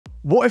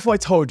What if I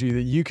told you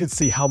that you could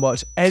see how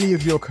much any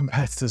of your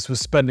competitors were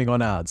spending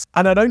on ads?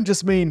 And I don't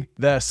just mean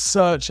their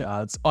search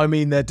ads, I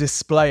mean their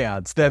display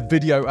ads, their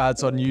video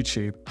ads on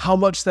YouTube, how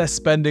much they're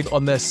spending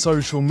on their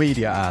social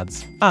media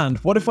ads. And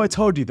what if I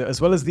told you that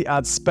as well as the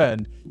ad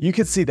spend, you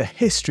could see the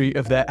history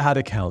of their ad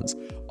accounts,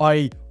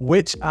 i.e.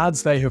 which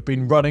ads they have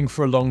been running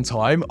for a long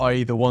time,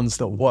 i.e. the ones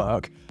that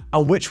work,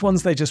 and which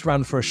ones they just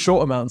ran for a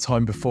short amount of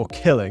time before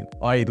killing,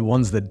 i.e. the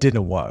ones that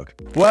didn't work.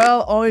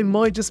 Well, I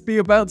might just be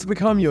about to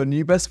become your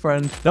new best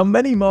friend. Now,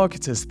 many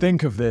marketers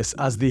think of this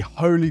as the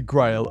holy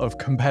grail of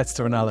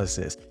competitor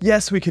analysis.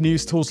 Yes, we can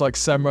use tools like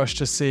Semrush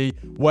to see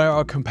where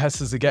our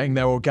competitors are getting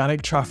their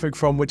organic traffic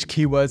from, which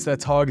keywords they're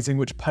targeting,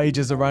 which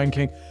pages are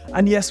ranking.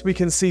 And yes, we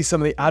can see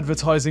some of the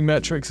advertising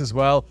metrics as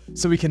well,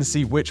 so we can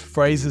see which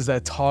phrases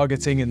they're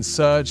targeting in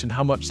search and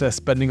how much they're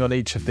spending on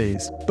each of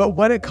these. But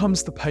when it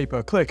comes to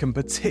pay-per-click, and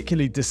particularly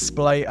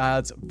display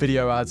ads,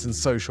 video ads, and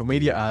social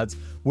media ads,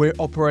 we're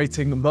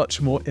operating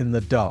much more in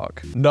the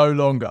dark. No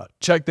longer.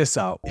 Check this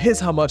out. Here's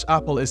how much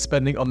Apple is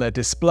spending on their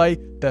display,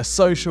 their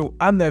social,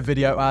 and their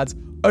video ads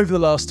over the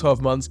last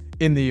 12 months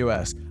in the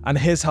US. And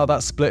here's how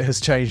that split has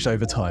changed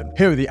over time.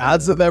 Here are the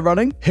ads that they're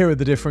running, here are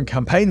the different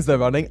campaigns they're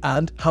running,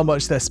 and how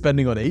much they're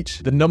spending on each,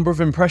 the number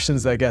of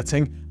impressions they're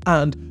getting,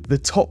 and the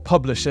top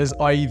publishers,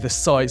 i.e. the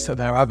sites that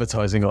they're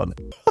advertising on.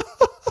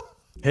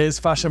 Here's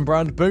fashion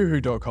brand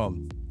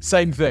boohoo.com.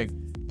 Same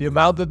thing, the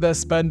amount that they're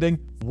spending,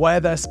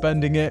 where they're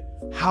spending it,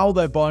 how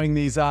they're buying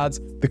these ads,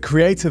 the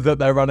creative that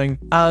they're running,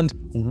 and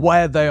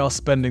where they are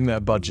spending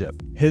their budget.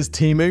 Here's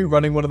Temu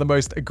running one of the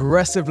most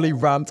aggressively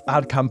ramped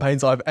ad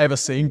campaigns I've ever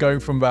seen, going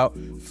from about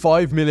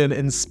 5 million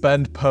in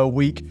spend per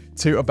week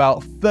to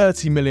about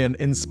 30 million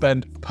in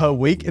spend per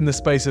week in the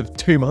space of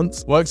 2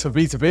 months. Works for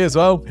B2B as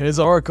well. Here's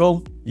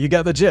Oracle. You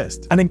get the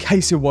gist. And in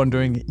case you're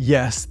wondering,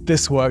 yes,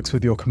 this works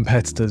with your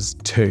competitors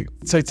too.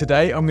 So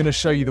today I'm going to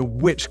show you the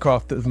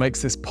witchcraft that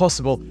makes this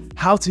possible,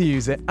 how to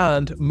use it,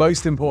 and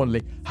most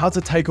importantly, how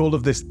to take all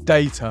of this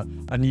data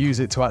and use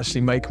it to actually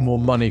make more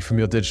money from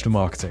your digital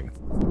marketing.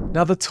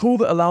 Now, the tool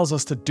that allows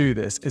us to do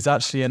this is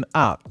actually an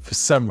app for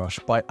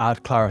Semrush by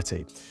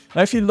AdClarity.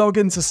 Now, if you log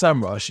into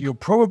Semrush, you'll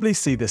probably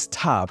see this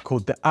tab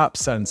called the App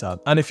Center.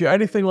 And if you're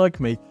anything like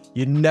me,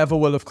 you never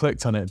will have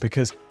clicked on it,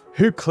 because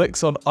who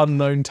clicks on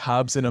unknown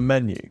tabs in a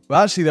menu?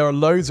 Well, actually, there are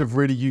loads of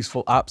really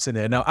useful apps in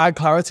here. Now,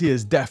 AdClarity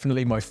is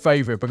definitely my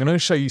favorite, but I'm going to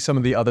show you some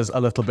of the others a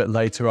little bit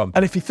later on.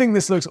 And if you think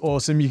this looks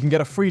awesome, you can get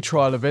a free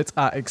trial of it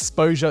at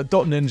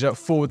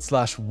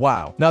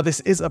exposure.ninja/wow. Now, this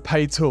is a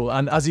paid tool,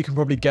 and as you can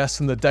probably guess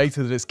from the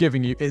data that it's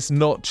giving you, it's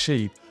not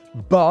cheap.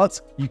 But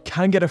you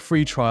can get a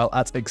free trial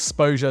at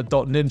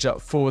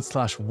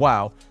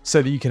exposure.ninja/wow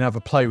so that you can have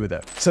a play with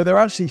it. So there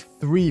are actually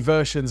 3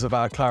 versions of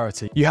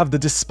AdClarity. You have the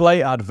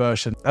display ad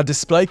version. A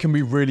display can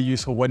be really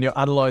useful when you're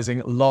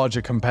analyzing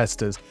larger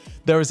competitors.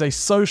 There is a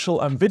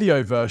social and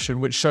video version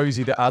which shows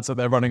you the ads that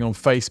they're running on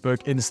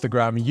Facebook,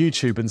 Instagram,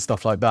 YouTube, and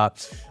stuff like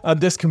that. And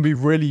this can be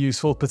really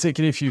useful,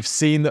 particularly if you've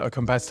seen that a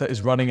competitor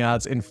is running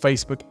ads in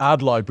Facebook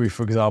ad library,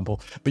 for example,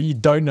 but you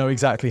don't know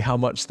exactly how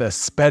much they're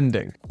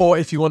spending. Or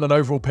if you want an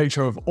overall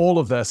picture of all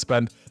of their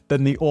spend,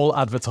 then the all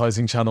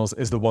advertising channels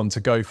is the one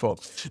to go for.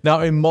 Now,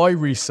 in my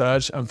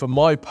research and for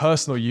my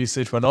personal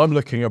usage, when I'm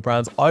looking at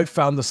brands, I've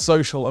found the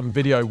social and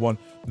video one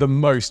the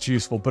most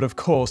useful. But of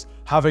course,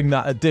 having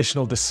that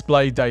additional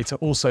display data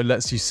also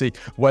lets you see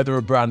whether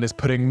a brand is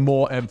putting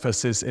more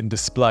emphasis in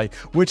display,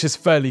 which is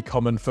fairly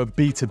common for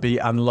B2B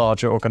and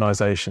larger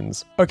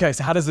organizations. Okay,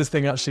 so how does this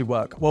thing actually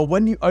work? Well,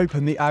 when you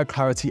open the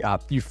AdClarity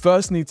app, you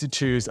first need to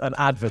choose an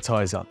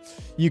advertiser.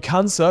 You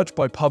can search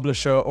by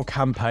publisher or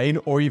campaign,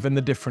 or even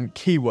the different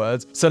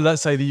keywords. So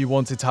let's say that you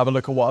wanted to have a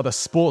look at what other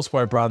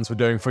sportswear brands were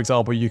doing. For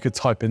example, you could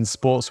type in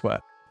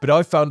sportswear. But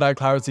I found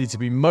AdClarity to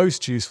be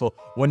most useful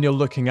when you're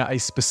looking at a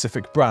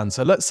specific brand.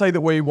 So let's say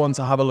that we want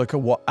to have a look at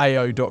what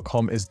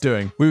AO.com is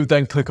doing. We would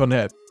then click on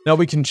it. Now,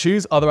 we can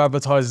choose other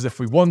advertisers if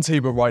we want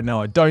to, but right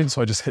now I don't,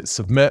 so I just hit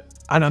submit,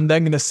 and I'm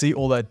then going to see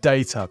all their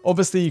data.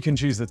 Obviously, you can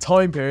choose the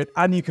time period,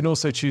 and you can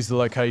also choose the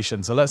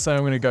location. So let's say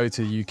I'm going to go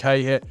to the UK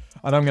here,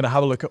 and I'm going to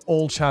have a look at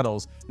all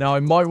channels. Now, I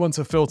might want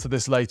to filter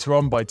this later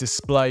on by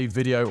display,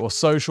 video, or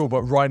social,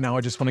 but right now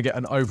I just want to get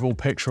an overall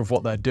picture of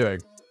what they're doing.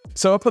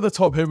 So up at the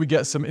top here, we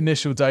get some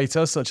initial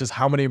data, such as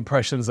how many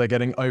impressions they're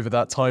getting over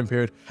that time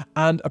period,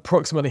 and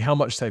approximately how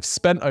much they've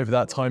spent over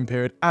that time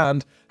period,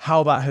 and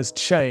how that has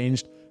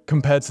changed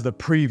compared to the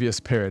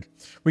previous period.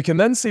 We can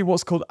then see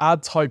what's called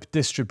ad type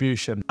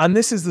distribution. And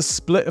this is the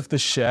split of the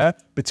share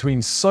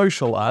between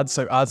social ads,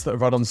 so ads that are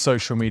run on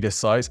social media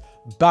sites,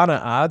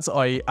 banner ads,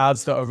 i.e.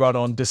 ads that are run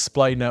on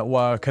display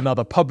network and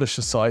other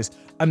publisher sites,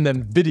 and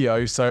then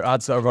video, so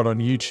ads that are run on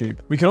YouTube.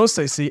 We can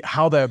also see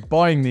how they're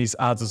buying these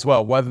ads as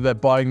well, whether they're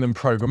buying them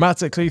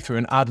programmatically through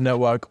an ad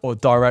network or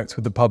direct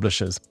with the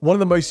publishers. One of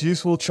the most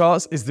useful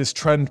charts is this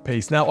trend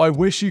piece. Now, I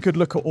wish you could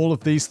look at all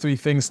of these 3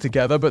 things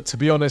together, but to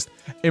be honest,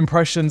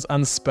 impressions impressions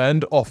and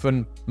spend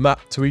often map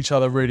to each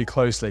other really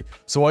closely.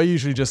 So I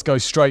usually just go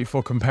straight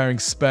for comparing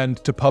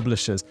spend to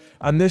publishers.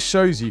 And this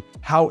shows you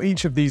how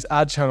each of these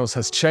ad channels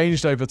has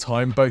changed over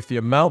time, both the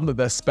amount that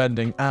they're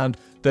spending and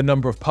the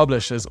number of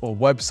publishers or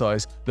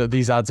websites that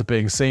these ads are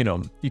being seen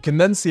on. You can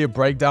then see a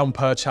breakdown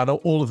per channel,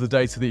 all of the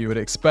data that you would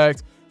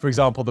expect. For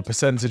example, the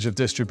percentage of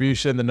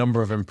distribution, the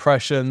number of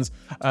impressions,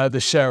 the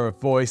share of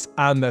voice,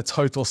 and their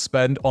total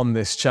spend on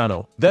this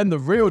channel. Then the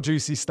real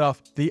juicy stuff,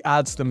 the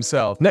ads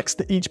themselves. Next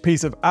to each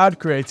piece of ad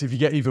creative, you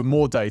get even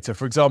more data.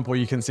 For example,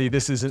 you can see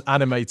this is an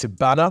animated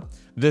banner.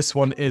 This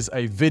one is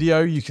a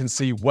video. You can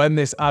see when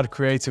this ad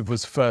creative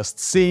was first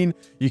seen.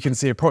 You can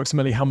see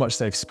approximately how much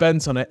they've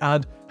spent on it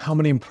and how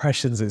many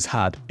impressions it's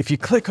had. If you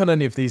click on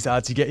any of these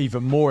ads, you get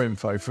even more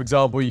info. For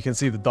example, you can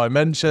see the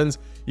dimensions,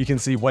 you can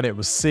see when it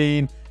was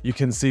seen, you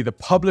can see the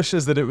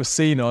publishers that it was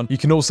seen on. You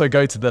can also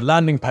go to the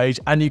landing page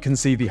and you can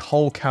see the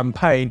whole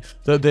campaign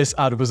that this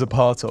ad was a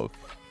part of.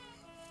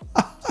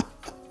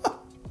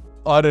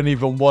 I don't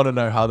even want to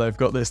know how they've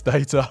got this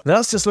data. Now,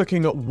 that's just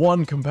looking at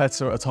one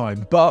competitor at a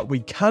time, but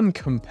we can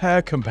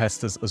compare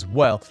competitors as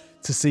well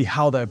to see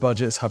how their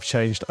budgets have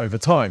changed over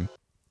time.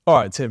 All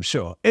right, Tim,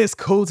 sure. It's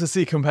cool to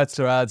see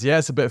competitor ads. Yeah,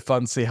 it's a bit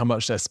fun to see how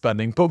much they're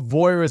spending, but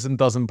voyeurism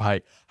doesn't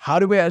pay. How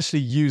do we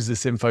actually use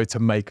this info to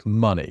make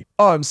money?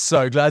 Oh, I'm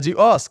so glad you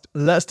asked.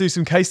 Let's do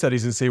some case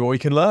studies and see what we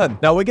can learn.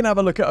 Now, we're going to have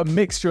a look at a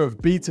mixture of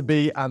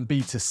B2B and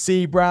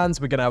B2C brands.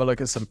 We're going to have a look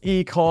at some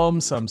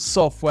e-com, some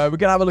software. We're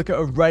going to have a look at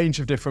a range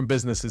of different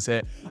businesses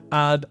here.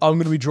 And I'm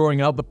going to be drawing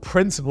out the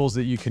principles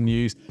that you can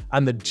use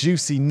and the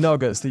juicy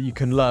nuggets that you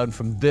can learn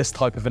from this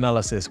type of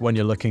analysis when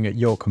you're looking at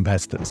your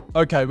competitors.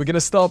 Okay, we're going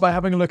to start by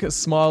having a look at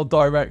Smile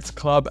Direct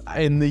Club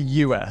in the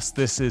US.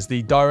 This is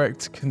the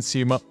direct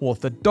consumer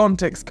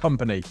orthodontics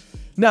company.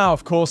 Now,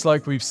 of course,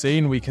 like we've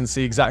seen, we can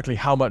see exactly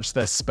how much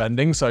they're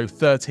spending. So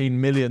 $13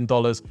 million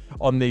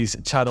on these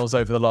channels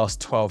over the last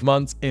 12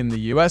 months in the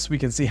US. We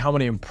can see how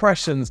many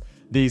impressions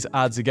these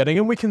ads are getting,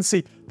 and we can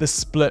see the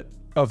split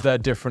of their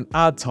different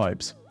ad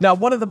types. Now,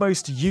 one of the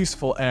most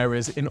useful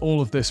areas in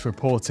all of this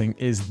reporting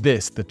is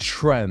the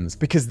trends,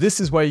 because this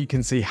is where you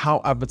can see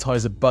how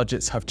advertiser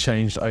budgets have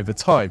changed over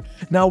time.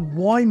 Now,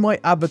 why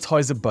might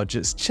advertiser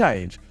budgets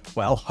change?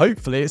 Well,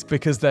 hopefully it's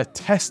because they're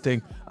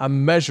testing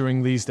and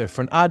measuring these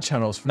different ad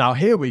channels. Now,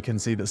 here we can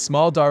see that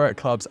Smile Direct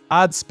Club's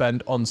ad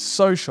spend on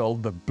social,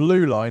 the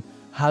blue line,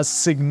 has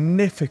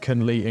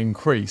significantly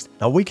increased.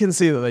 Now, we can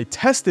see that they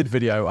tested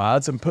video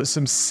ads and put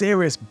some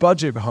serious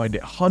budget behind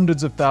it,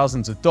 hundreds of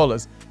thousands of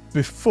dollars,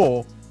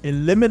 before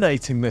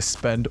eliminating this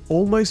spend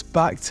almost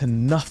back to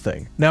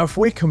nothing. Now, if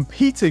we're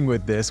competing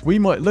with this, we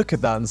might look at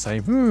that and say,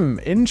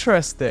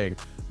 interesting.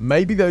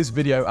 Maybe those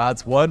video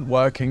ads weren't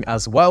working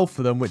as well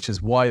for them, which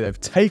is why they've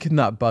taken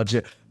that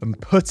budget and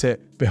put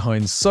it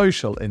behind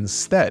social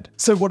instead.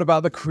 So what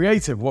about the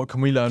creative? What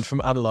can we learn from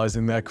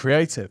analyzing their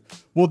creative?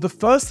 Well, the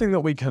first thing that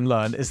we can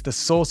learn is the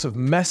sort of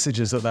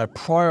messages that they're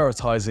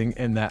prioritizing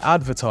in their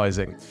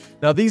advertising.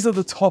 Now, these are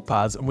the top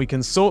ads, and we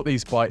can sort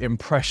these by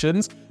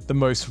impressions, the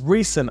most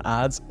recent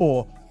ads,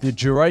 or the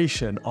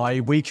duration,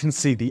 i.e. we can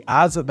see the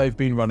ads that they've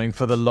been running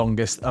for the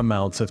longest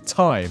amount of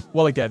time.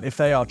 Well, again, if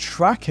they are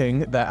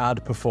tracking their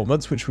ad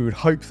performance, which we would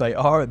hope they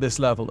are at this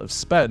level of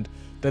spend,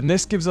 then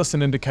this gives us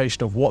an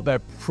indication of what their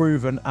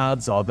proven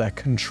ads are, their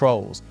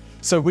controls.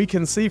 So we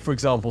can see, for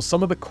example,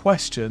 some of the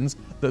questions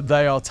that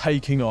they are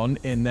taking on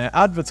in their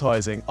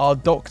advertising. Are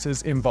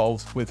doctors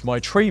involved with my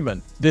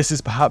treatment? This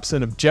is perhaps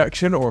an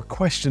objection or a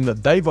question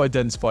that they've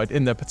identified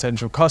in their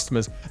potential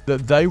customers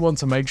that they want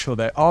to make sure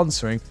they're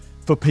answering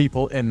for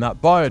people in that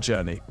buyer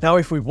journey. Now,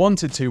 if we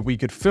wanted to, we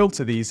could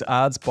filter these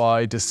ads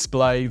by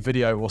display,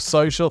 video, or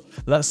social.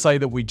 Let's say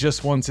that we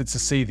just wanted to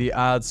see the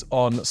ads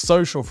on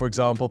social, for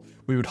example.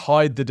 We would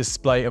hide the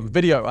display and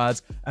video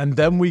ads, and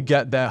then we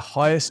get their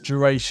highest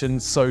duration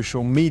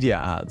social media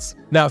ads.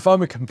 Now, if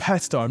I'm a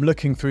competitor, I'm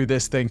looking through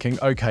this thinking,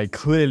 okay,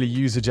 clearly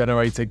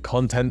user-generated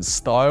content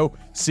style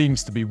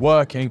seems to be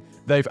working.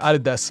 They've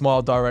added their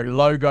Smile Direct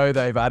logo,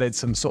 they've added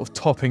some sort of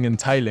topping and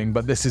tailing,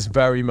 but this is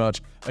very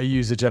much a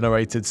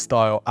user-generated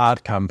style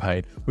ad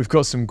campaign. We've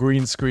got some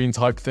green screen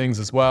type things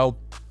as well,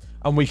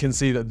 and we can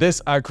see that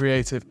this ad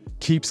creative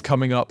keeps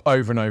coming up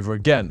over and over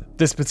again.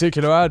 This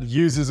particular ad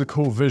uses a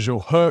cool visual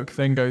hook,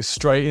 then goes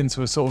straight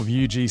into a sort of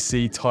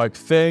UGC type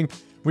thing.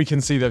 We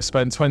can see they've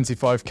spent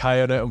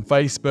 $25K on it on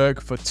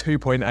Facebook for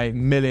 2.8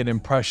 million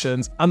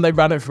impressions, and they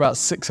ran it for about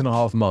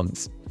 6.5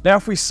 months. Now,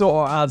 if we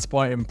sort our ads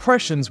by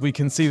impressions, we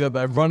can see that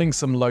they're running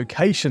some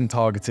location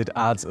targeted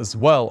ads as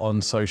well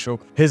on social.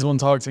 Here's one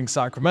targeting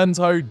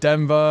Sacramento,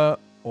 Denver,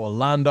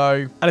 Orlando,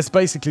 and it's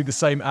basically the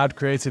same ad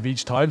creative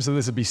each time, so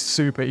this would be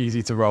super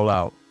easy to roll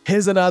out.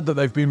 Here's an ad that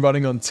they've been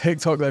running on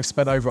TikTok. They've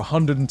spent over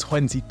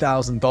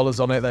 $120,000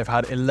 on it. They've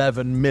had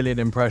 11 million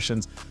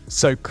impressions,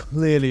 so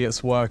clearly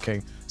it's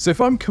working. So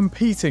if I'm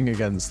competing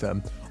against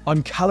them,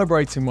 I'm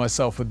calibrating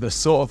myself with the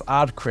sort of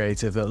ad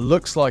creative that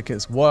looks like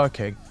it's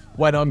working,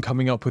 when I'm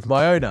coming up with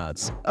my own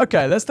ads.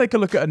 Okay, let's take a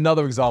look at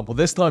another example.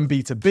 This time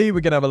B2B, we're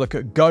gonna have a look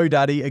at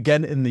GoDaddy,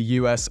 again in the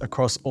US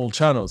across all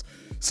channels.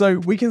 So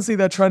we can see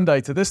their trend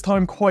data, this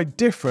time quite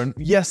different.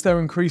 Yes, they're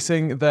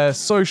increasing their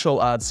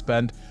social ad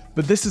spend,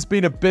 but this has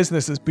been a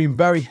business that's been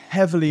very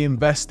heavily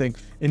investing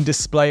in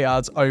display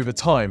ads over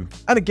time.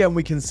 And again,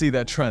 we can see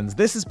their trends.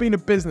 This has been a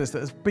business that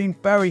has been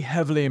very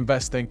heavily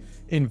investing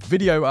in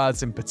video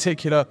ads in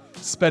particular,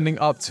 spending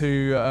up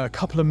to a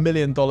couple of $1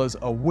 million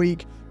a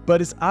week,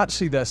 but it's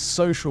actually their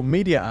social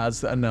media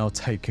ads that are now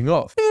taking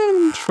off.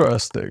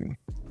 Interesting.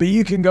 But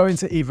you can go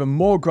into even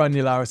more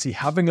granularity,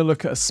 having a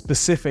look at a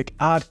specific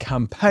ad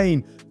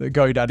campaign that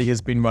GoDaddy has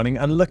been running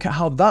and look at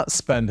how that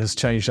spend has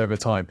changed over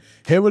time.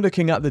 Here we're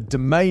looking at the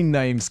domain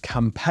names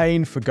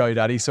campaign for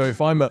GoDaddy. So if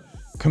I'm a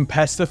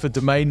competitor for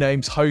domain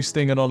names,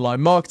 hosting and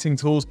online marketing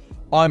tools,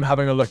 I'm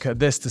having a look at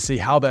this to see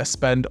how their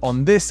spend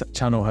on this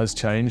channel has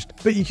changed.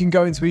 But you can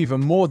go into even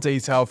more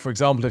detail. For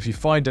example, if you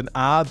find an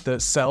ad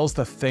that sells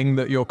the thing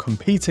that you're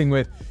competing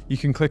with, you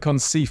can click on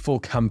See Full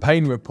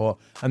Campaign Report,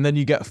 and then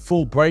you get a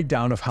full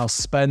breakdown of how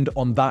spend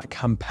on that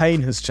campaign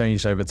has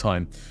changed over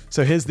time.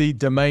 So here's the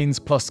domains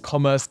plus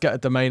commerce, get a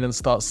domain and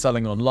start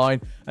selling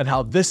online, and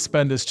how this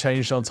spend has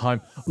changed on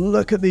time.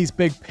 Look at these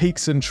big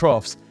peaks and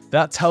troughs.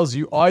 That tells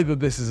you either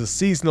this is a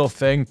seasonal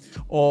thing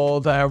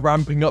or they're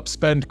ramping up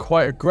spend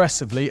quite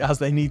aggressively as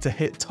they need to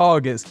hit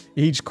targets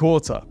each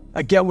quarter.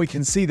 Again, we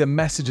can see the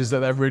messages that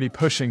they're really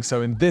pushing.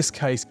 So in this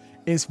case,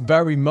 it's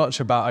very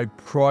much about a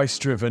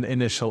price-driven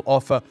initial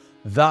offer.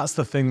 That's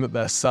the thing that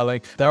they're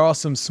selling. There are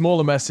some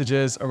smaller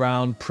messages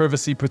around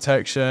privacy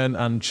protection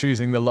and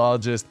choosing the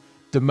largest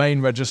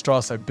domain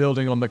registrar, so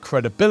building on the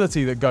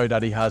credibility that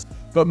GoDaddy has.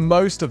 But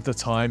most of the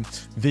time,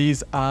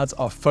 these ads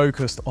are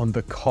focused on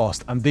the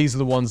cost, and these are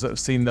the ones that have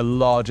seen the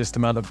largest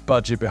amount of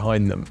budget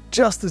behind them.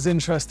 Just as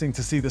interesting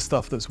to see the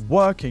stuff that's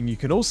working, you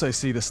can also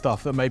see the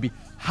stuff that maybe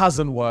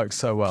hasn't worked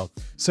so well.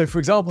 So for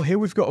example, here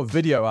we've got a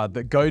video ad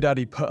that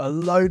GoDaddy put a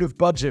load of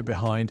budget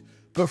behind,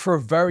 but for a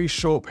very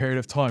short period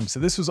of time. So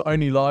this was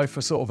only live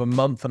for sort of a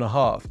month and a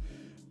half.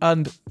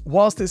 And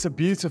whilst it's a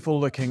beautiful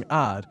looking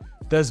ad,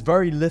 there's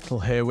very little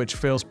here which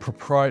feels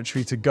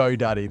proprietary to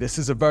GoDaddy. This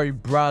is a very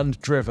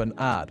brand-driven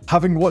ad.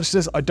 Having watched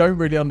this, I don't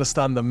really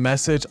understand the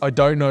message. I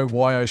don't know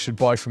why I should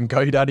buy from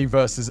GoDaddy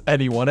versus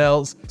anyone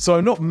else. So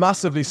I'm not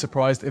massively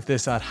surprised if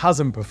this ad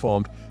hasn't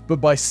performed, but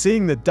by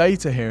seeing the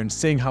data here and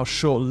seeing how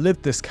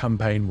short-lived this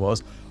campaign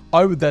was,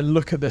 I would then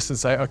look at this and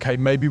say, okay,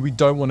 maybe we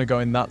don't want to go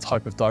in that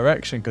type of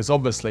direction because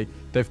obviously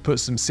they've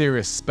put some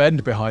serious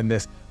spend behind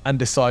this and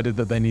decided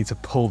that they need to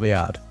pull the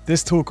ad.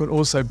 This tool can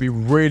also be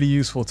really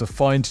useful to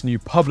find new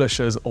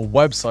publishers or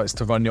websites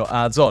to run your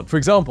ads on. For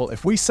example,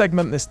 if we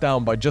segment this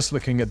down by just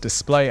looking at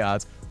display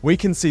ads, we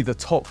can see the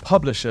top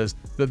publishers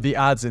that the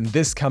ads in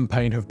this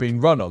campaign have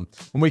been run on.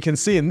 And we can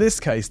see in this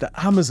case that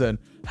Amazon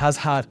has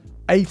had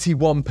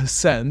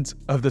 81%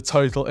 of the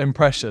total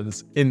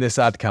impressions in this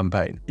ad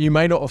campaign. You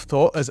may not have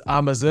thought as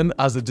Amazon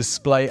as a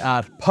display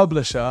ad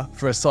publisher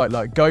for a site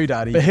like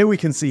GoDaddy, but here we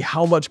can see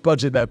how much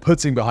budget they're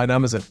putting behind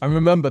Amazon. And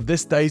remember,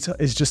 this data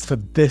is just for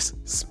this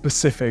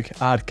specific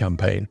ad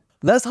campaign.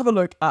 Let's have a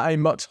look at a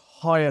much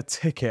higher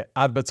ticket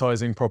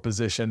advertising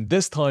proposition,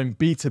 this time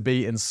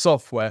B2B in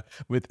software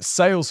with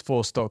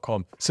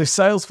Salesforce.com. So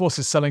Salesforce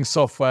is selling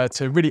software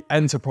to really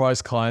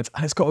enterprise clients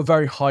and it's got a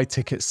very high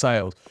ticket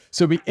sales.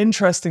 So it'll be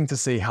interesting to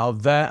see how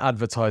their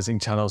advertising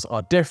channels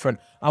are different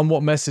and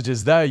what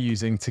messages they're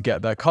using to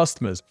get their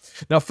customers.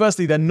 Now,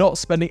 firstly, they're not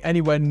spending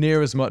anywhere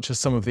near as much as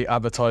some of the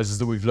advertisers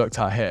that we've looked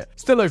at here.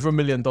 Still over $1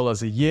 million a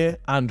year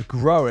and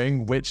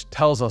growing, which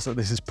tells us that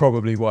this is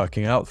probably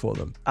working out for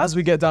them. As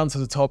we get down to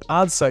the top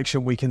ad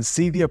section, we can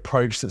see the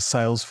approach that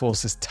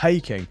Salesforce is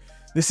taking.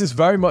 This is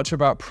very much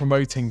about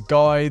promoting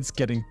guides,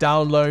 getting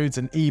downloads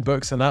and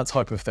ebooks and that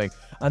type of thing.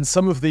 And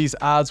some of these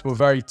ads were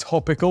very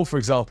topical. For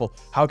example,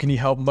 how can you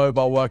help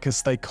mobile workers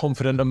stay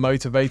confident and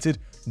motivated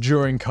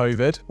during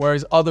COVID?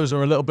 Whereas others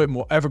are a little bit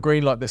more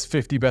evergreen, like this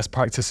 50 best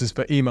practices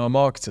for email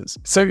marketers.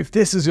 So if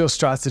this is your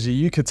strategy,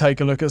 you could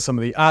take a look at some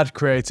of the ad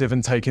creative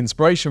and take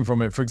inspiration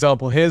from it. For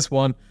example, here's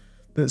one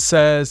that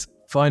says,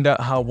 find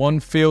out how one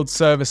field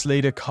service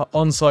leader cut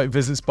on-site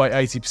visits by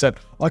 80%.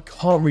 I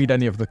can't read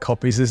any of the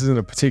copies. This isn't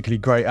a particularly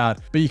great ad,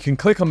 but you can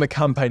click on the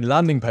campaign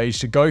landing page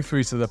to go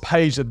through to the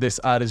page that this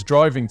ad is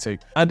driving to.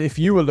 And if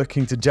you were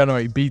looking to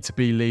generate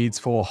B2B leads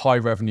for high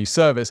revenue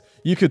service,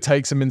 you could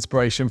take some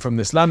inspiration from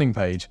this landing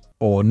page.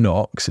 Or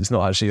not, because it's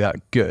not actually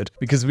that good.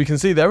 Because we can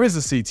see there is a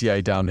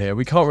CTA down here.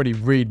 We can't really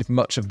read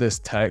much of this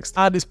text.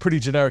 Ad is pretty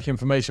generic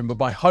information, but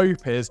my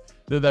hope is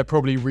that they're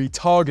probably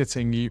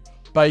retargeting you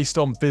based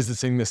on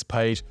visiting this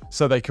page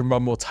so they can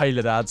run more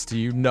tailored ads to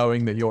you,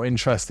 knowing that you're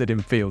interested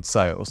in field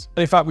sales.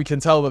 And in fact, we can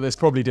tell that this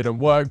probably didn't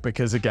work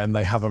because, again,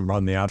 they haven't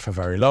run the ad for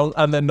very long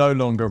and they're no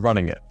longer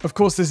running it. Of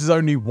course, this is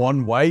only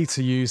one way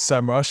to use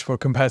Semrush for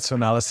competitor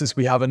analysis.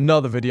 We have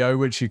another video,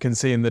 which you can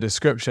see in the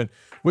description,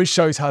 which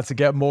shows how to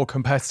get more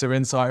competitor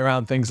insight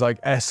around things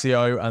like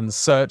SEO and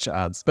search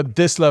ads. But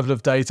this level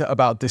of data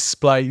about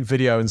display,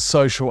 video, and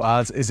social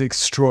ads is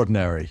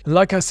extraordinary. And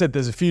like I said,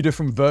 there's a few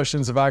different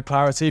versions of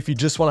AdClarity. If you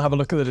just want to have a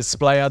look at the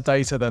display ad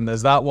data, then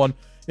there's that one.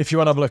 If you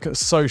want to have a look at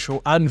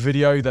social and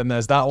video, then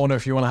there's that one. Or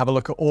if you want to have a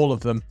look at all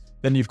of them,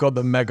 then you've got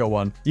the mega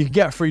one. You can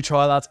get a free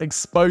trial at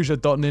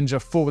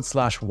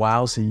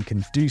exposure.ninja/wow, so you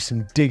can do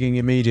some digging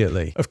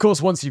immediately. Of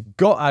course, once you've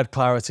got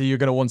AdClarity, you're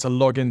going to want to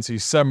log into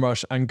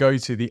Semrush and go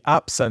to the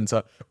App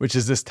Center, which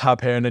is this tab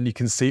here, and then you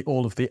can see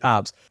all of the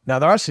apps. Now,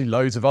 there are actually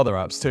loads of other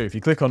apps too. If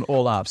you click on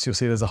all apps, you'll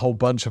see there's a whole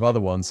bunch of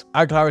other ones.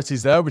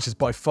 AdClarity's there, which is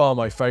by far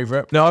my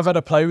favorite. Now, I've had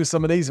a play with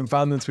some of these and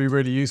found them to be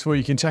really useful.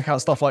 You can check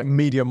out stuff like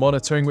media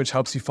monitoring, which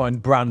helps you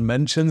find brand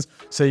mentions,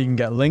 so you can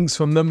get links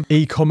from them.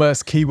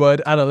 E-commerce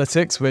keyword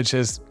analytics, which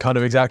is kind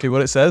of exactly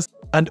what it says.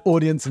 And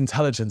audience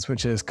intelligence,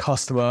 which is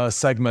customer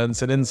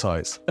segments and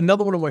insights.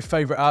 Another one of my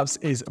favorite apps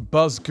is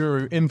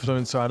BuzzGuru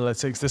Influencer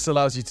Analytics. This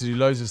allows you to do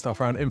loads of stuff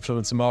around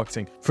influencer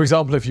marketing. For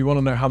example, if you want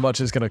to know how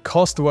much it's going to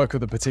cost to work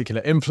with a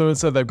particular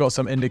influencer, they've got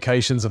some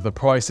indications of the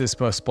prices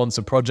per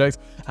sponsored project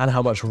and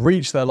how much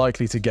reach they're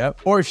likely to get.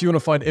 Or if you want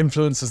to find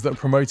influencers that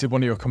promoted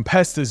one of your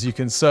competitors, you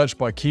can search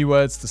by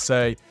keywords to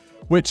say,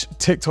 which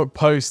TikTok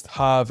posts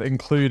have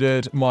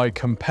included my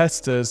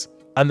competitors?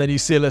 And then you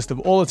see a list of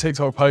all the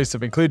TikTok posts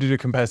have included your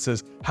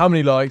competitors, how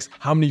many likes,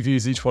 how many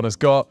views each one has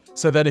got.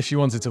 So then if you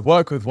wanted to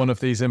work with one of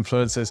these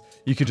influencers,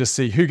 you could just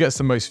see who gets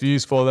the most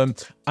views for them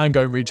and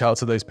go and reach out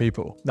to those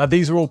people. Now,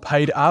 these are all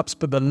paid apps,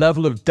 but the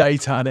level of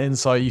data and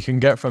insight you can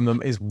get from them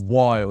is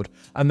wild.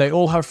 And they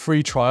all have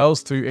free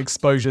trials through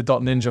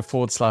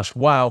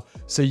exposure.ninja/wow.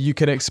 So you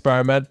can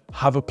experiment,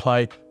 have a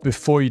play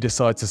before you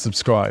decide to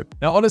subscribe.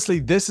 Now, honestly,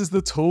 this is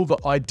the tool that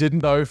I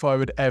didn't know if I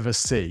would ever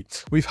see.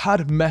 We've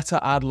had Meta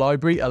Ad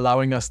Library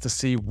allowing us to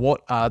see what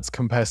ads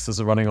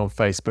competitors are running on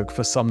Facebook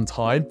for some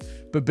time,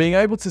 but being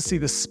able to see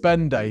the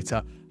spend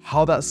data,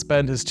 how that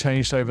spend has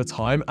changed over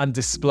time, and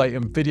display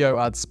and video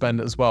ad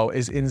spend as well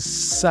is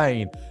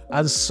insane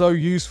and so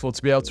useful to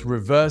be able to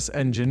reverse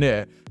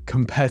engineer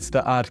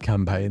competitor ad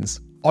campaigns.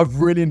 I've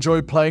really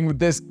enjoyed playing with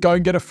this. Go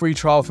and get a free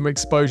trial from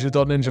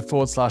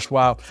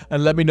exposure.ninja/wow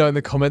and let me know in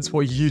the comments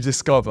what you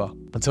discover.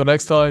 Until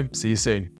next time, see you soon.